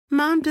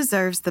Mom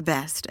deserves the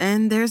best,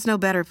 and there's no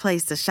better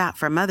place to shop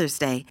for Mother's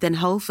Day than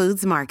Whole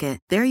Foods Market.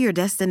 They're your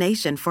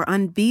destination for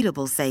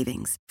unbeatable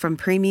savings, from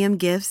premium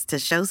gifts to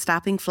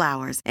show-stopping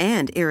flowers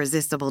and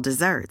irresistible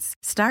desserts.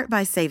 Start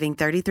by saving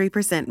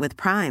 33% with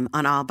Prime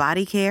on all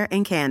body care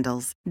and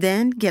candles.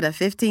 Then get a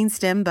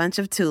 15-stem bunch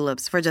of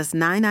tulips for just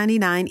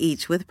 $9.99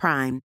 each with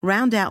Prime.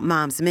 Round out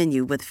Mom's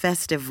menu with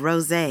festive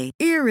rosé,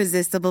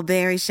 irresistible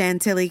berry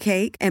chantilly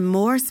cake, and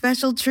more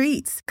special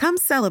treats. Come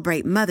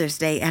celebrate Mother's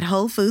Day at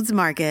Whole Foods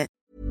Market.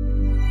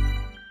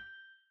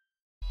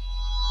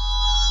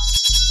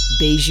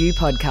 Bijou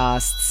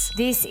Podcasts.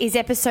 This is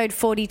episode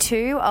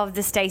 42 of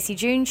The Stacey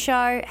June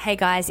Show. Hey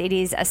guys, it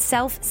is a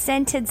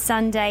self-centered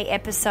Sunday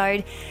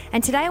episode,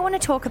 and today I want to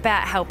talk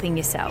about helping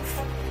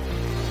yourself.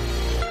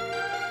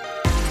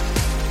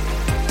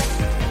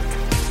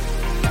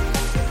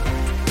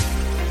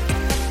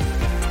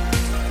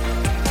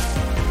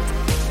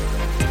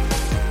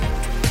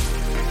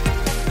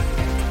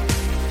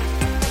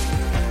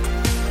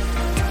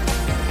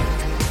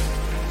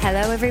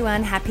 Hello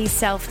everyone, happy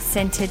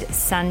Self-Centered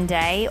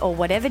Sunday, or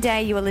whatever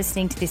day you are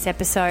listening to this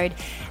episode.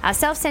 Our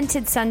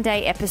Self-Centered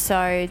Sunday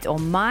episode, or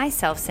my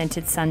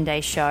Self-Centered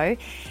Sunday show,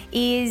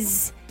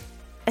 is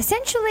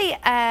essentially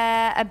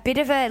a bit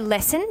of a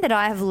lesson that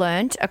I have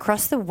learned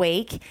across the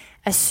week,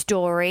 a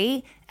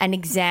story, an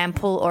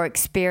example or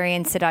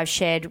experience that I've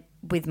shared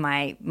with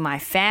my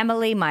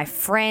family, my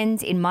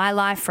friends in my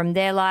life from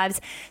their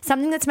lives,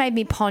 something that's made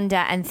me ponder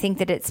and think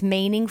that it's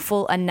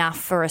meaningful enough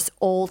for us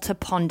all to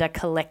ponder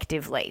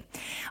collectively.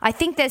 I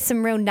think there's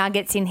some real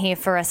nuggets in here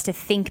for us to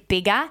think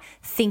bigger,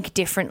 think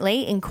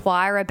differently,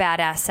 inquire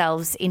about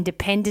ourselves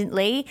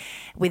independently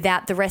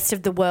without the rest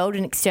of the world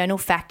and external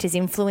factors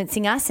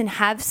influencing us, and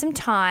have some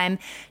time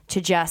to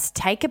just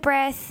take a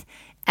breath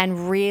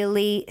and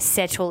really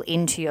settle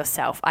into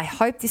yourself. I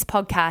hope this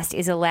podcast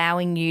is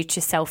allowing you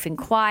to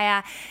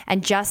self-inquire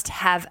and just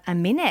have a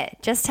minute,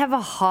 just have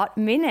a hot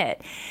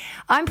minute.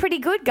 I'm pretty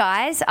good,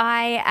 guys.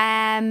 I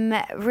am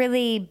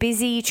really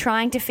busy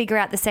trying to figure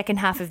out the second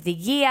half of the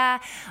year.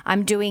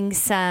 I'm doing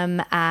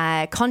some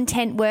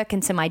content work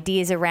and some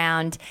ideas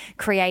around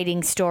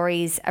creating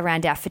stories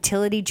around our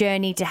fertility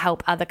journey to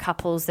help other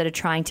couples that are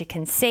trying to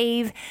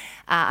conceive.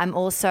 I'm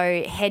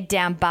also head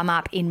down, bum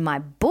up in my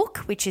book,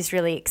 which is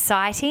really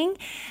exciting,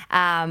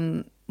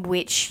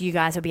 which you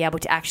guys will be able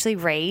to actually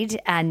read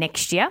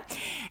next year.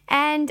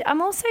 And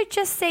I'm also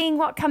just seeing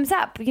what comes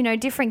up,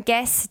 different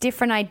guests,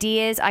 different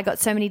ideas. I got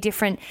so many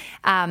different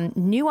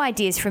new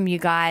ideas from you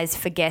guys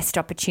for guest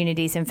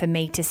opportunities and for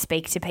me to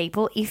speak to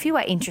people. If you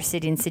are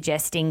interested in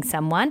suggesting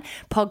someone,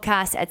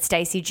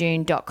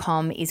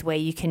 podcast@staceyjune.com is where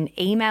you can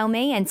email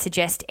me and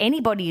suggest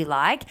anybody you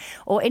like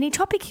or any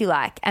topic you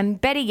like. And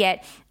better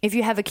yet, if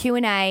you have a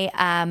Q&A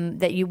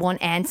that you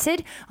want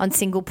answered on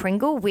Single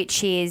Pringle,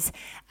 which is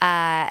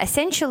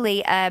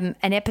essentially an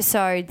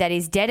episode that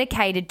is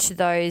dedicated to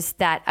those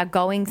that are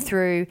going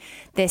through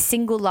their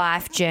single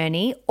life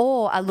journey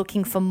or are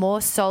looking for more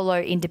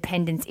solo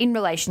independence in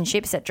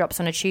relationships, that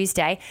drops on a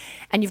Tuesday,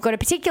 and you've got a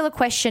particular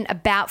question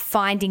about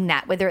finding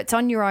that, whether it's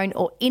on your own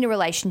or in a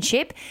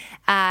relationship,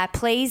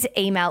 please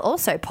email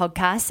also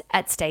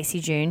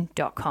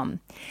podcast@staceyjune.com.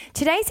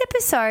 Today's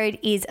episode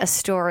is a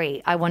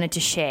story I wanted to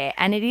share,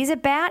 and it is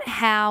about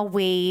how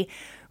we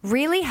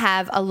really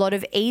have a lot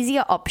of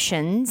easier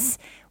options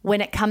when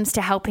it comes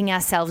to helping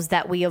ourselves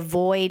that we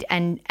avoid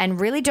and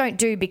really don't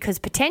do because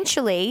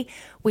potentially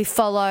we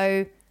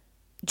follow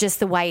just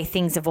the way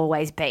things have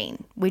always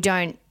been. We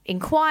don't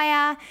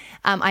inquire.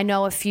 I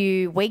know a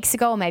few weeks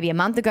ago or maybe a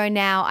month ago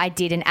now, I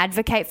did an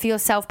Advocate for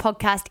Yourself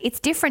podcast. It's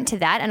different to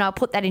that, and I'll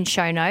put that in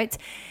show notes.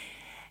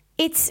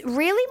 It's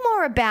really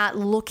more about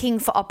looking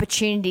for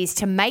opportunities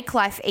to make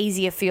life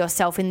easier for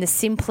yourself in the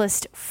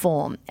simplest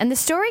form. And the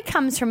story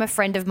comes from a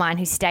friend of mine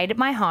who stayed at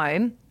my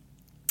home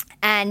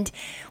and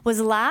was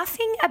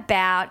laughing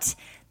about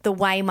the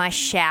way my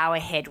shower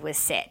head was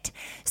set.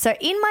 So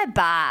in my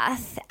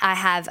bath, I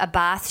have a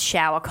bath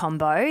shower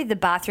combo. The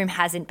bathroom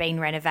hasn't been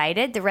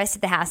renovated. The rest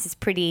of the house is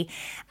pretty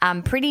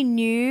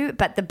new,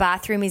 but the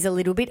bathroom is a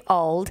little bit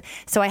old.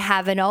 So I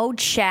have an old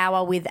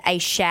shower with a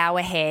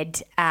shower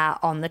head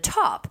on the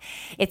top.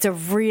 It's a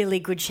really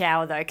good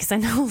shower though, because I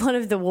know a lot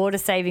of the water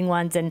saving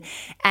ones, and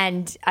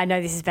I know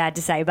this is bad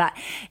to say, but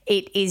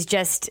it is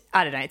just,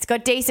 I don't know, it's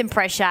got decent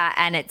pressure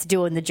and it's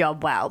doing the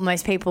job well.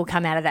 Most people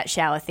come out of that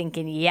shower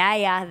thinking,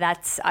 yeah,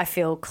 I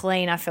feel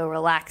clean, I feel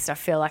relaxed, I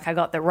feel like I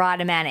got the right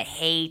amount of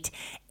heat,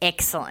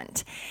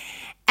 excellent.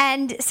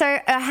 And so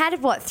I had,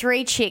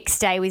 3 chicks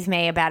stay with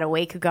me about a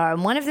week ago,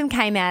 and one of them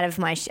came out of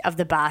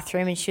the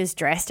bathroom and she was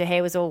dressed, her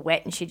hair was all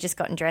wet and she'd just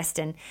gotten dressed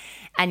and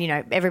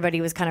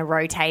everybody was kind of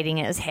rotating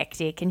and it was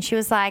hectic, and she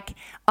was like,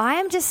 I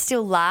am just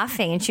still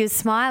laughing, and she was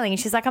smiling and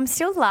she's like, I'm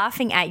still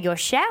laughing at your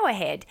shower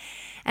head.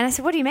 And I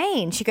said, what do you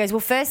mean? She goes, well,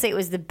 firstly, it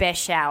was the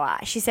best shower.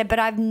 She said, but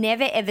I've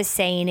never, ever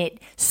seen it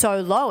so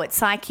low. It's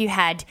like you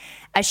had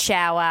a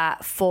shower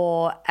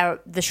for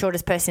the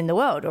shortest person in the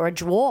world or a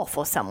dwarf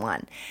or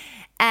someone.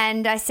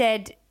 And I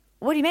said,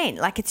 what do you mean?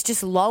 Like, it's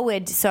just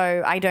lowered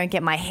so I don't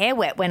get my hair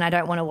wet when I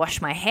don't want to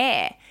wash my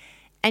hair.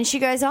 And she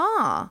goes,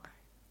 oh,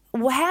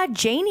 well, how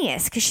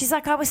genius. Because she's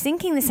like, I was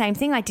thinking the same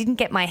thing. I didn't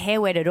get my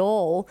hair wet at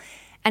all.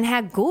 And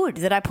how good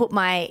that I put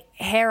my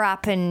hair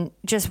up and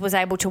just was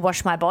able to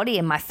wash my body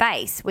and my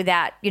face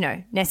without,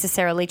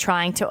 necessarily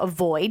trying to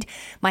avoid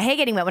my hair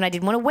getting wet when I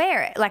didn't want to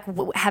wear it, like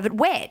have it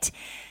wet.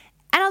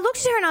 And I looked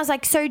at her and I was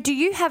like, so do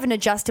you have an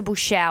adjustable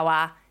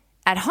shower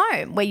at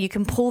home where you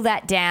can pull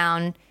that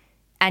down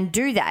and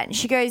do that? And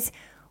she goes,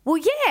 well,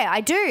 yeah,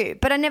 I do,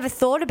 but I never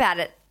thought about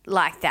it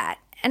like that.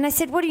 And I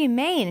said, what do you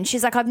mean? And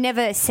she's like, I've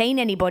never seen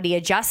anybody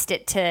adjust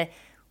it to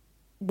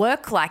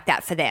work like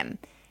that for them.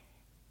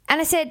 And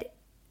I said,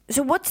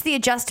 so what's the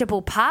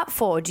adjustable part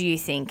for, do you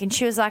think? And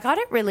she was like, I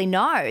don't really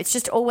know. It's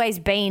just always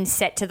been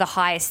set to the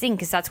highest thing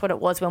because that's what it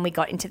was when we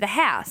got into the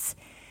house.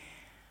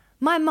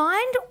 My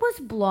mind was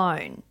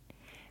blown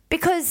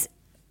because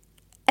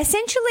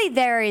essentially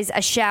there is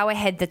a shower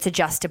head that's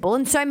adjustable,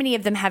 and so many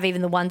of them have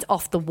even the ones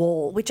off the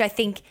wall, which I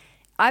think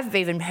I've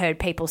even heard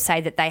people say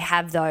that they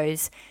have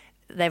those.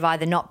 They've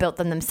either not built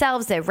them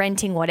themselves, they're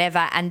renting,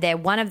 whatever, and they're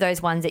one of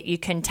those ones that you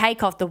can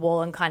take off the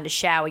wall and kind of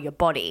shower your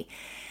body.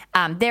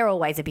 They're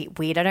always a bit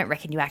weird. I don't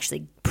reckon you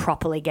actually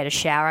properly get a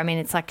shower. I mean,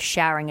 it's like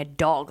showering a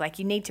dog. Like,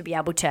 you need to be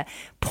able to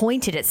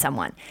point it at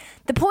someone.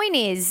 The point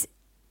is,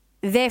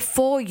 they're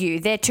for you.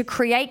 They're to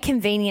create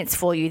convenience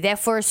for you. They're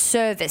for a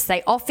service.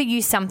 They offer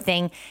you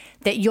something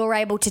that you're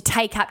able to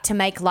take up to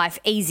make life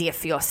easier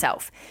for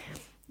yourself.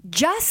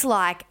 Just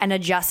like an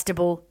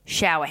adjustable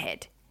shower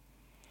head.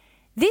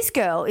 This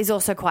girl is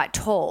also quite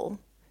tall.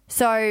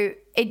 So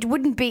it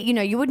wouldn't be,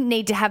 you wouldn't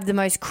need to have the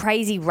most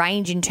crazy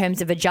range in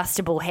terms of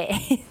adjustable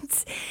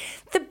heads.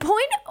 The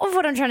point of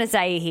what I'm trying to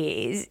say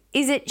here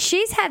is that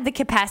she's had the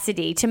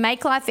capacity to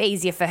make life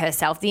easier for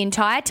herself the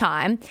entire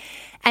time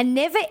and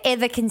never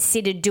ever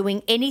considered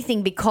doing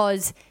anything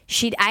because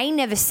she'd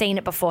never seen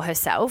it before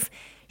herself.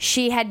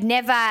 She had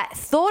never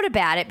thought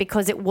about it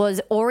because it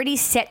was already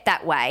set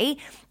that way.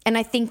 And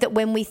I think that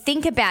when we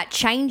think about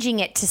changing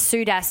it to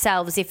suit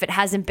ourselves, if it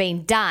hasn't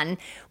been done,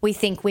 we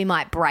think we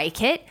might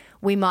break it.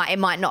 It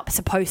might not be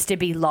supposed to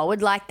be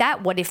lowered like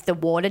that. What if the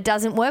water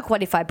doesn't work?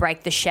 What if I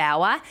break the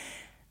shower?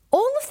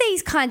 All of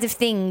these kinds of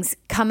things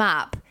come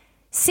up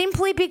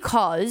simply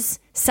because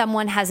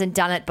someone hasn't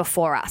done it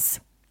before us,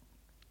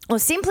 or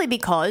simply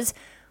because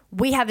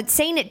we haven't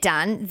seen it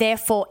done.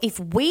 Therefore, if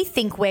we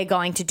think we're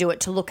going to do it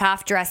to look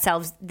after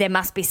ourselves, there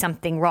must be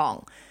something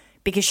wrong,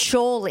 because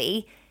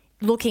surely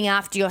looking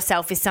after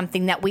yourself is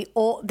something that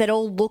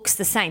all looks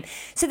the same.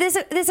 So there's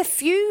a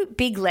few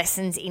big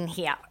lessons in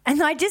here.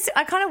 And I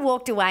kind of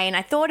walked away and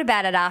I thought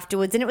about it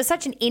afterwards, and it was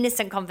such an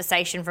innocent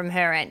conversation from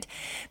her end.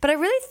 But I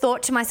really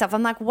thought to myself,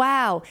 I'm like,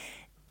 wow,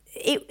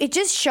 it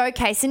just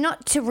showcased, and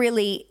not to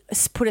really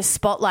put a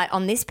spotlight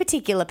on this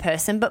particular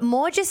person, but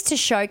more just to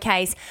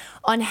showcase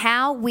on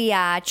how we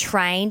are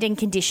trained and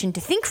conditioned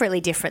to think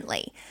really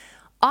differently.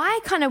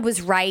 I kind of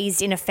was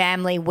raised in a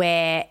family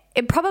where,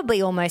 it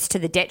probably almost to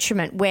the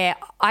detriment, where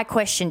I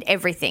questioned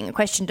everything. I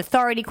questioned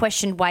authority,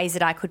 questioned ways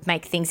that I could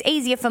make things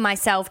easier for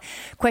myself,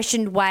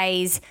 questioned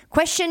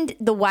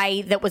the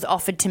way that was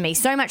offered to me,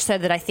 so much so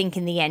that I think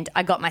in the end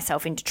I got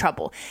myself into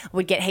trouble. I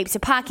would get heaps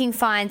of parking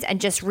fines and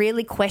just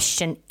really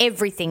question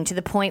everything to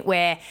the point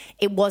where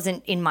it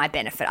wasn't in my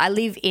benefit. I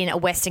live in a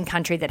Western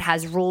country that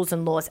has rules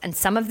and laws, and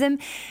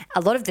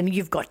a lot of them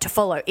you've got to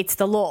follow. It's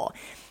the law.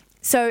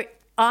 So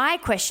I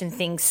questioned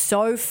things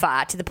so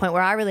far to the point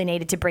where I really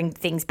needed to bring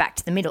things back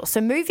to the middle.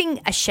 So moving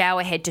a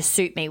shower head to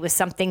suit me was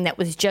something that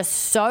was just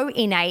so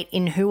innate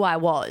in who I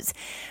was.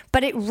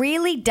 But it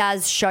really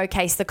does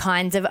showcase the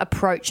kinds of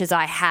approaches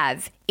I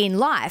have in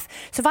life.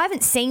 So if I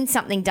haven't seen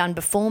something done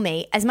before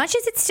me, as much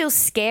as it's still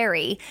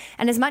scary,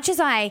 and as much as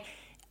I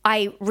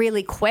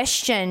really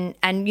question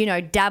and,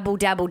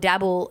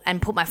 dabble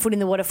and put my foot in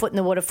the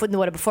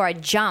water before I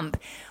jump,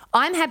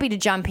 I'm happy to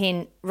jump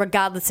in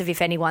regardless of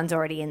if anyone's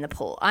already in the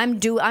pool. I'm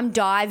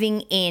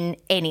diving in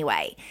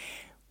anyway.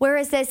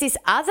 Whereas there's this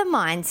other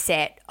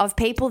mindset of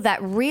people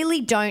that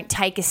really don't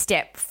take a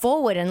step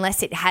forward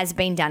unless it has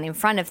been done in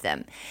front of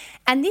them.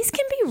 And this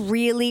can be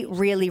really,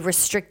 really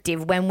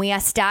restrictive when we are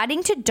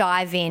starting to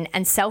dive in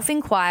and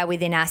self-inquire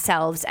within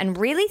ourselves and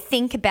really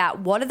think about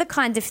what are the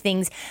kinds of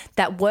things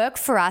that work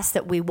for us,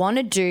 that we want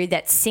to do,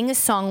 that sing a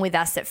song with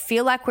us, that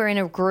feel like we're in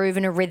a groove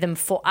and a rhythm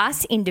for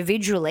us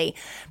individually,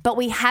 but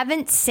we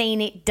haven't seen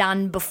it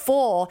done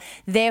before.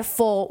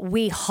 Therefore,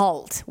 we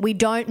halt. We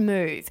don't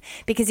move.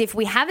 Because if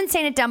we haven't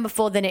seen it done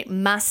before, then it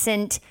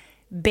mustn't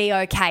be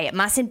okay. It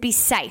mustn't be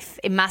safe.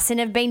 It mustn't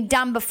have been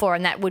done before,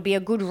 and that would be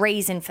a good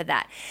reason for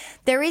that.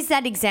 There is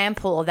that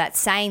example or that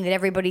saying that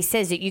everybody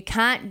says that you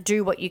can't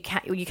do what you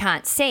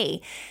can't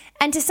see.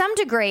 And to some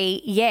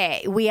degree,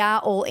 yeah, we are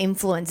all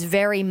influenced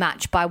very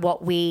much by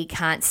what we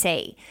can't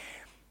see.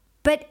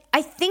 But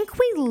I think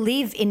we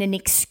live in an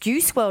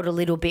excuse world a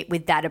little bit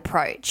with that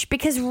approach,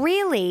 because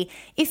really,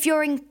 if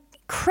you're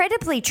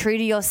incredibly true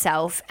to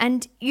yourself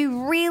and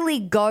you really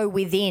go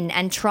within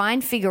and try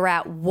and figure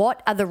out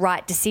what are the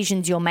right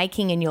decisions you're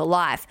making in your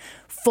life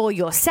for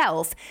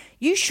yourself,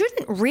 you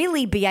shouldn't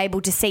really be able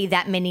to see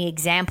that many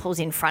examples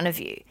in front of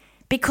you,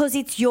 because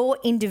it's your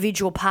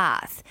individual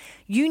path.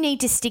 You need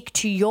to stick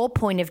to your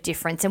point of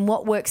difference and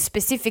what works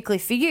specifically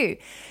for you.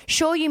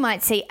 Sure, you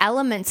might see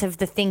elements of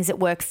the things that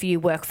work for you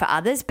work for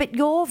others, but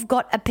you've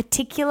got a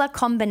particular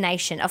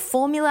combination, a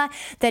formula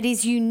that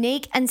is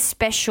unique and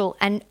special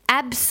and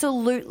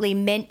absolutely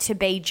meant to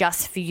be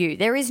just for you.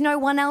 There is no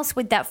one else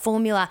with that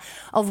formula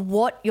of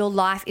what your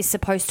life is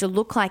supposed to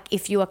look like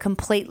if you are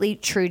completely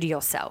true to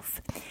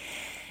yourself.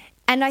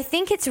 And I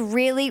think it's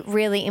really,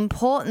 really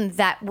important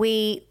that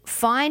we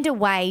find a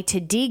way to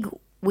dig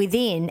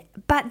within,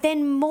 but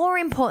then more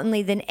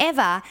importantly than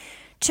ever,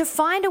 to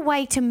find a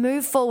way to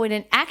move forward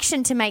in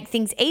action to make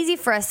things easy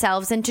for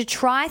ourselves and to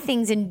try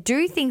things and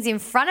do things in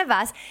front of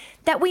us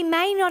that we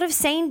may not have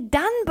seen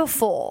done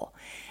before.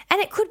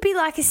 And it could be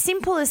like as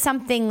simple as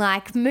something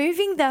like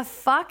moving the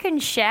fucking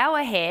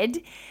shower head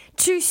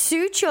to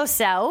suit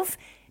yourself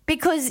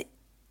because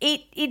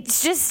it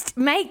just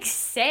makes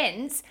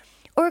sense.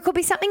 Or it could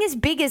be something as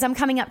big as I'm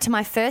coming up to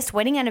my first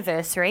wedding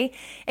anniversary.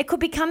 It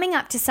could be coming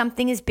up to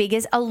something as big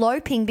as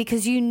eloping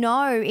because you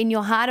know in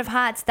your heart of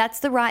hearts that's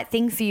the right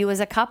thing for you as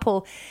a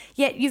couple,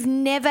 yet you've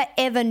never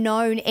ever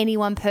known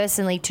anyone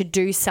personally to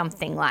do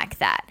something like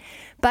that.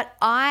 But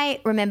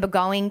I remember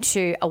going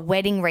to a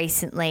wedding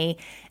recently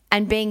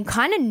and being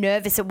kind of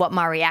nervous at what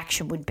my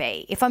reaction would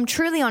be. If I'm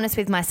truly honest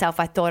with myself,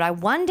 I thought, I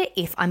wonder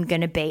if I'm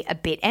going to be a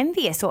bit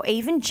envious or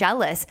even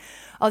jealous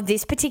of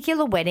this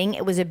particular wedding.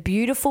 It was a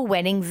beautiful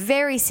wedding,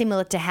 very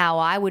similar to how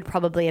I would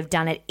probably have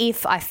done it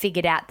if I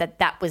figured out that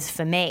that was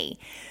for me.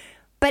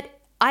 But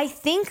I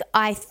think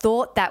I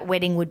thought that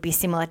wedding would be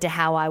similar to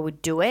how I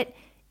would do it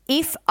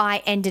if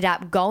I ended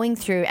up going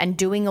through and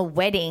doing a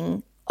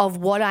wedding of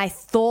what I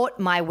thought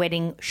my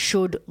wedding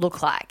should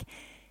look like.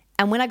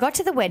 And when I got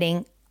to the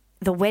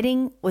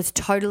wedding was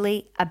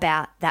totally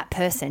about that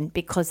person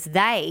because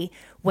they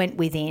went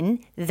within,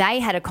 they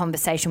had a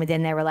conversation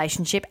within their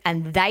relationship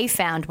and they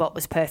found what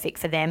was perfect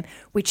for them,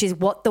 which is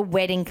what the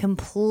wedding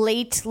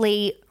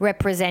completely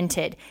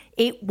represented.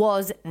 It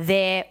was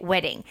their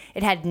wedding.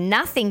 It had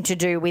nothing to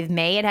do with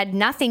me. It had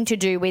nothing to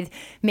do with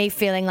me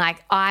feeling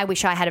like I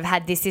wish I had have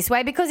had this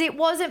way because it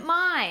wasn't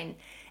mine.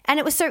 And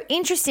it was so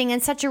interesting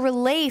and such a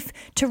relief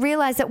to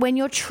realize that when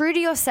you're true to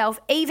yourself,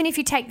 even if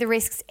you take the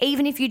risks,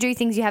 even if you do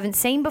things you haven't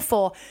seen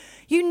before,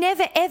 you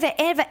never, ever,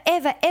 ever,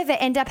 ever, ever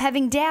end up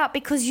having doubt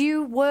because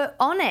you were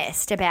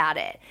honest about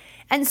it.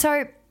 And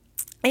so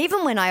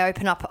even when I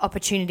open up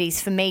opportunities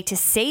for me to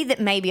see that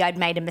maybe I'd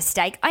made a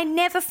mistake, I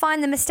never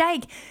find the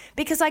mistake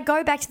because I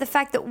go back to the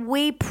fact that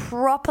we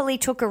properly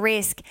took a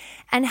risk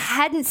and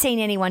hadn't seen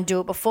anyone do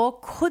it before,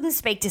 couldn't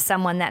speak to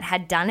someone that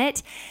had done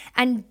it,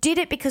 and did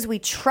it because we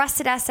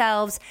trusted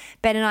ourselves.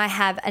 Ben and I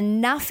have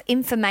enough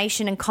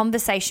information and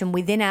conversation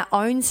within our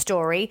own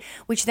story,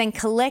 which then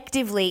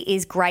collectively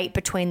is great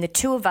between the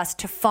two of us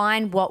to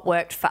find what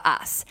worked for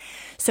us.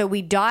 So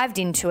we dived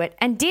into it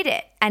and did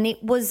it. And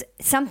it was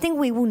something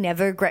we will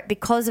never regret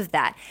because of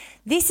that.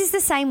 This is the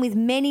same with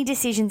many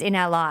decisions in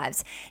our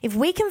lives. If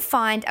we can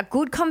find a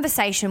good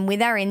conversation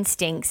with our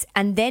instincts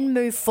and then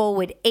move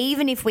forward,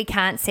 even if we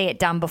can't see it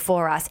done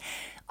before us,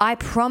 I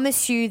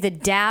promise you the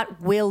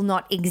doubt will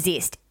not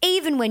exist,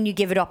 even when you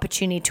give it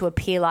opportunity to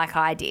appear like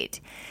I did.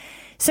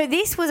 So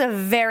this was a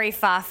very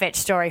far-fetched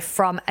story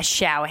from a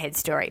showerhead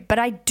story, but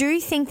I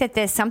do think that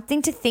there's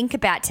something to think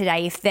about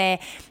today. If there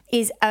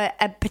is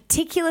a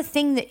particular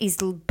thing that is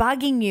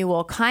bugging you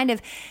or kind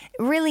of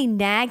really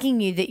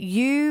nagging you that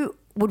you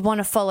would want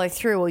to follow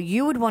through or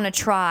you would want to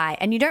try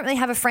and you don't really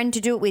have a friend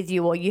to do it with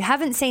you or you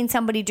haven't seen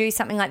somebody do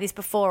something like this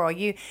before or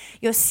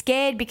you're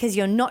scared because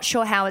you're not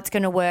sure how it's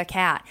going to work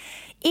out.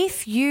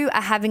 If you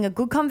are having a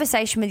good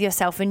conversation with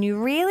yourself and you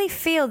really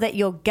feel that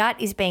your gut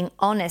is being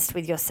honest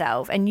with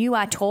yourself and you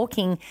are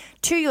talking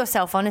to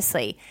yourself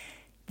honestly,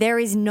 there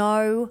is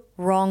no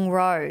wrong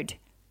road.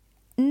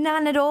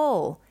 None at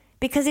all.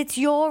 Because it's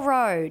your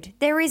road.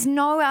 There is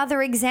no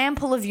other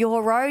example of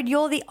your road.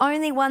 You're the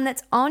only one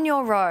that's on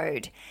your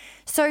road.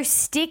 So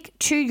stick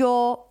to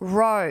your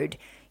road.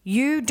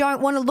 You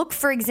don't want to look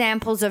for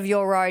examples of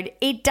your road.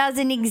 It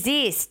doesn't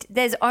exist.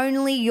 There's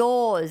only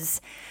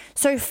yours.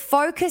 So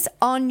focus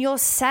on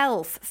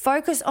yourself.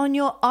 Focus on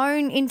your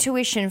own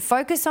intuition.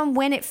 Focus on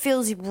when it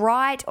feels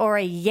right or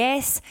a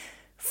yes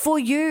for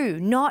you,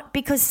 not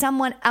because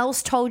someone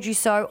else told you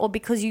so or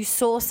because you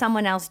saw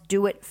someone else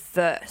do it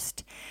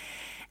first.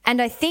 And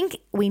I think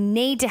we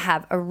need to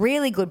have a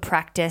really good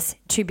practice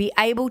to be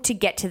able to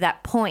get to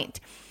that point.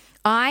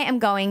 I am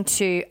going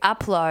to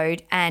upload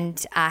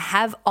and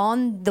have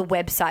on the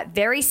website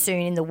very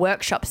soon in the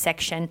workshop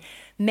section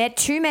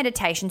two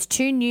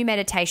new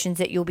meditations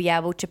that you'll be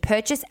able to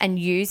purchase and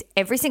use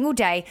every single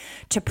day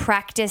to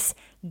practice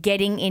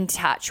getting in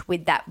touch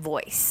with that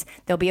voice.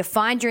 There'll be a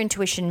Find Your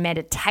Intuition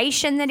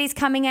meditation that is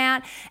coming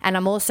out, and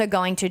I'm also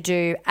going to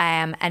do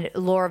a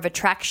Law of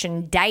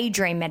Attraction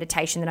daydream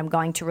meditation that I'm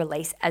going to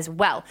release as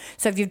well.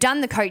 So if you've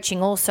done the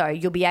coaching also,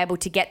 you'll be able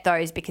to get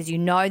those because you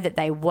know that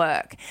they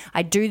work.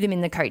 I do them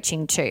in the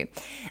coaching too.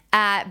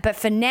 But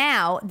for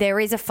now, there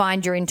is a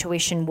Find Your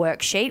Intuition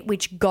worksheet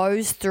which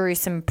goes through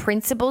some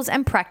principles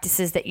and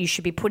practices that you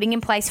should be putting in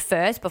place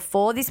first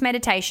before this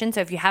meditation. So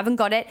if you haven't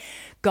got it,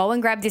 go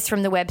and grab this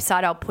from the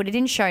website. I'll put it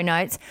in show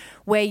notes,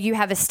 where you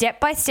have a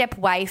step-by-step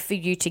way for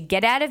you to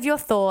get out of your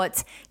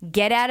thoughts,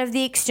 get out of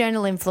the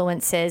external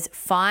influences,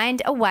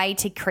 find a way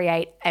to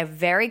create a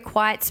very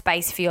quiet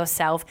space for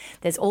yourself.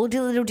 There's all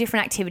the little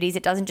different activities.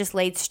 It doesn't just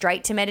lead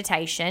straight to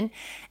meditation.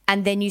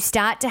 And then you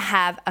start to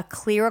have a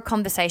clearer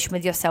conversation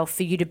with yourself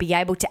for you to be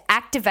able to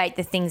activate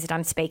the things that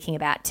I'm speaking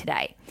about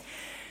today.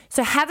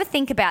 So have a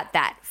think about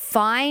that.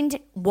 Find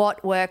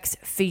what works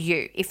for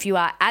you. If you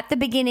are at the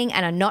beginning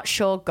and are not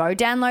sure, go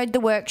download the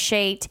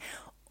worksheet.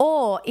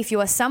 Or if you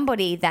are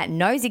somebody that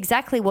knows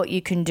exactly what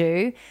you can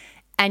do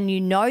and you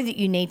know that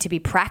you need to be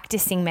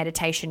practicing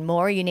meditation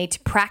more, you need to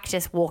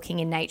practice walking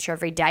in nature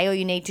every day, or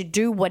you need to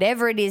do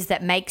whatever it is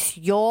that makes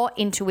your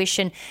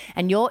intuition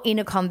and your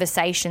inner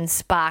conversation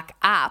spark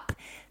up,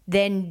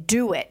 then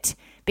do it.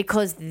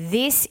 Because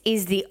this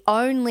is the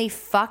only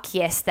fuck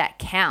yes that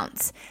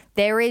counts.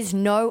 There is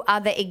no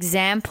other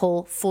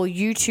example for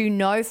you to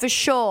know for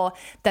sure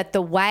that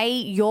the way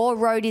your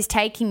road is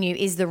taking you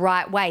is the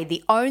right way.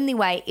 The only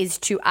way is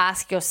to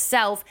ask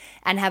yourself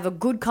and have a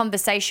good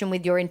conversation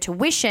with your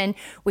intuition,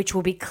 which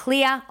will be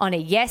clear on a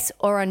yes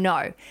or a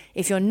no.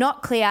 If you're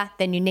not clear,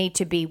 then you need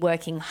to be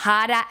working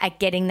harder at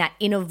getting that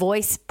inner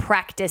voice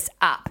practice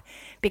up.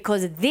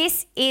 Because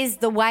this is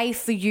the way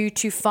for you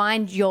to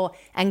find your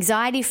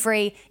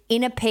anxiety-free,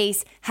 inner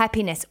peace,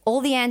 happiness,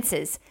 all the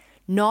answers,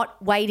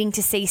 not waiting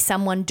to see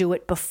someone do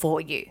it before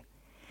you.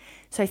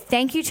 So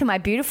thank you to my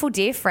beautiful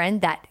dear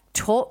friend that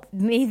taught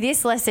me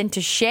this lesson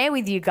to share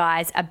with you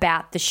guys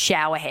about the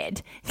shower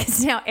head.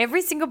 Because now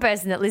every single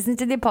person that listens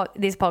to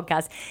this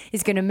podcast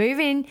is going to move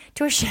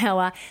into a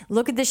shower,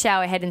 look at the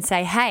shower head and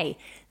say, hey,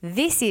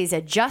 this is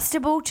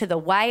adjustable to the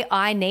way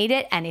I need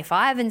it. And if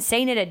I haven't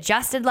seen it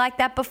adjusted like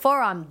that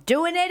before, I'm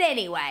doing it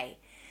anyway.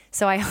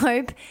 So I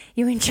hope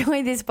you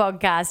enjoy this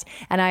podcast,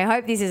 and I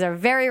hope this is a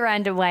very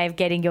random way of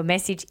getting your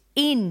message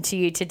into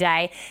you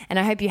today. And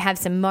I hope you have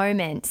some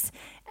moments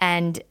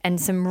and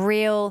some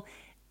real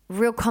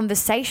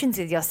conversations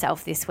with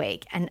yourself this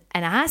week, and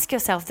ask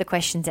yourself the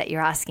questions that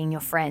you're asking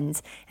your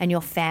friends and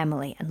your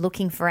family, and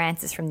looking for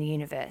answers from the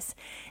universe.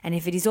 And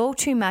if it is all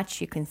too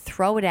much, you can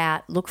throw it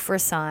out, look for a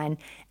sign,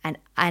 and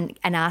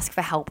ask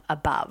for help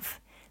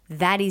above.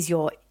 That is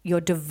your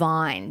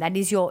divine, that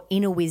is your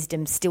inner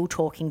wisdom still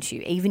talking to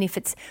you. Even if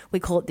we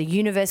call it the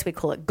universe, we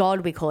call it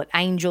God, we call it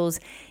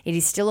angels, it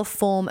is still a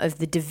form of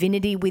the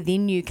divinity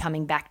within you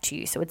coming back to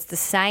you. So it's the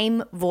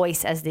same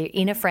voice as the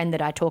inner friend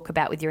that I talk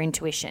about with your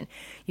intuition.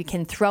 You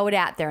can throw it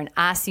out there and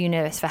ask the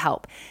universe for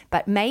help.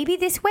 But maybe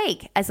this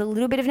week, as a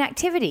little bit of an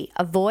activity,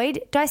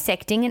 avoid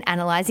dissecting and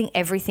analyzing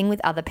everything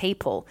with other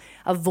people.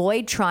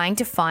 Avoid trying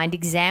to find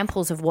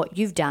examples of what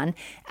you've done,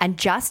 and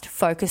just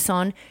focus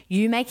on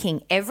you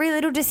making every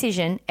little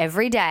decision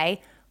every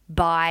day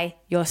by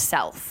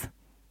yourself.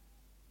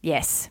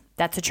 Yes,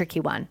 that's a tricky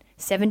one.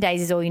 7 days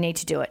is all you need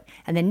to do it.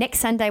 And then next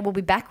Sunday, we'll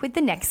be back with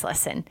the next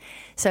lesson.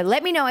 So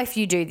let me know if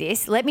you do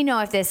this. Let me know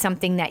if there's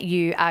something that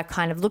you are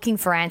kind of looking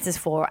for answers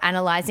for,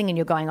 analyzing, and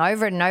you're going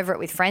over it and over it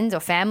with friends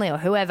or family or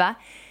whoever,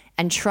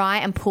 and try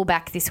and pull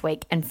back this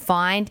week and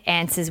find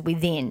answers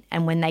within.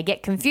 And when they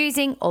get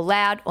confusing or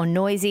loud or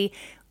noisy,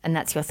 and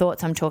that's your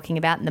thoughts I'm talking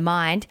about in the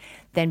mind,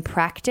 then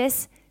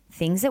practice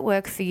things that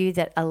work for you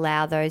that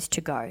allow those to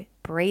go.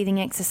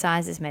 Breathing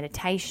exercises,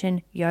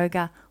 meditation,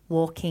 yoga,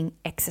 walking,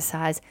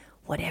 exercise,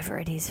 whatever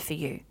it is for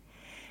you.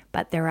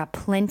 But there are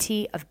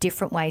plenty of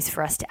different ways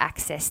for us to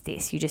access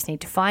this. You just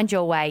need to find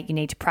your way, you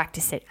need to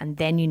practice it, and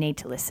then you need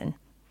to listen.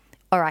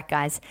 All right,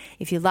 guys,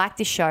 if you like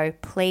this show,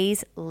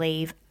 please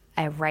leave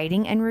a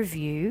rating and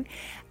review,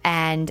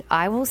 and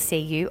I will see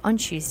you on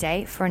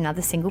Tuesday for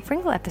another Single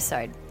Pringle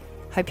episode.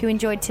 Hope you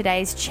enjoyed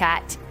today's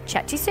chat.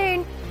 Chat to you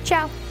soon.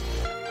 Ciao.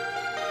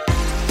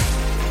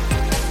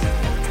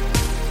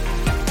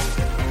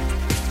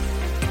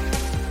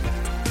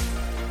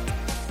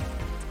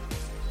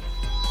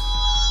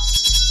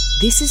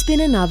 This has been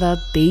another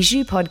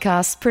Bijou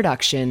Podcast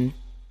production.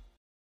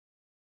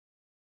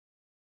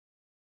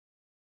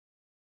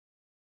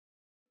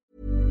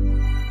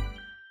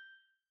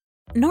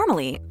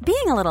 Normally, being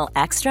a little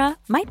extra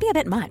might be a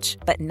bit much,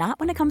 but not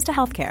when it comes to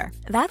healthcare.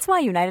 That's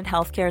why United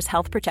Healthcare's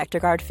Health Protector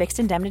Guard fixed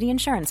indemnity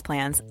insurance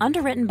plans,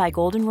 underwritten by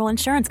Golden Rule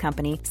Insurance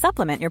Company,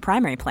 supplement your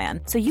primary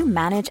plan so you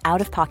manage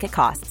out-of-pocket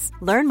costs.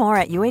 Learn more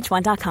at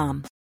UH1.com.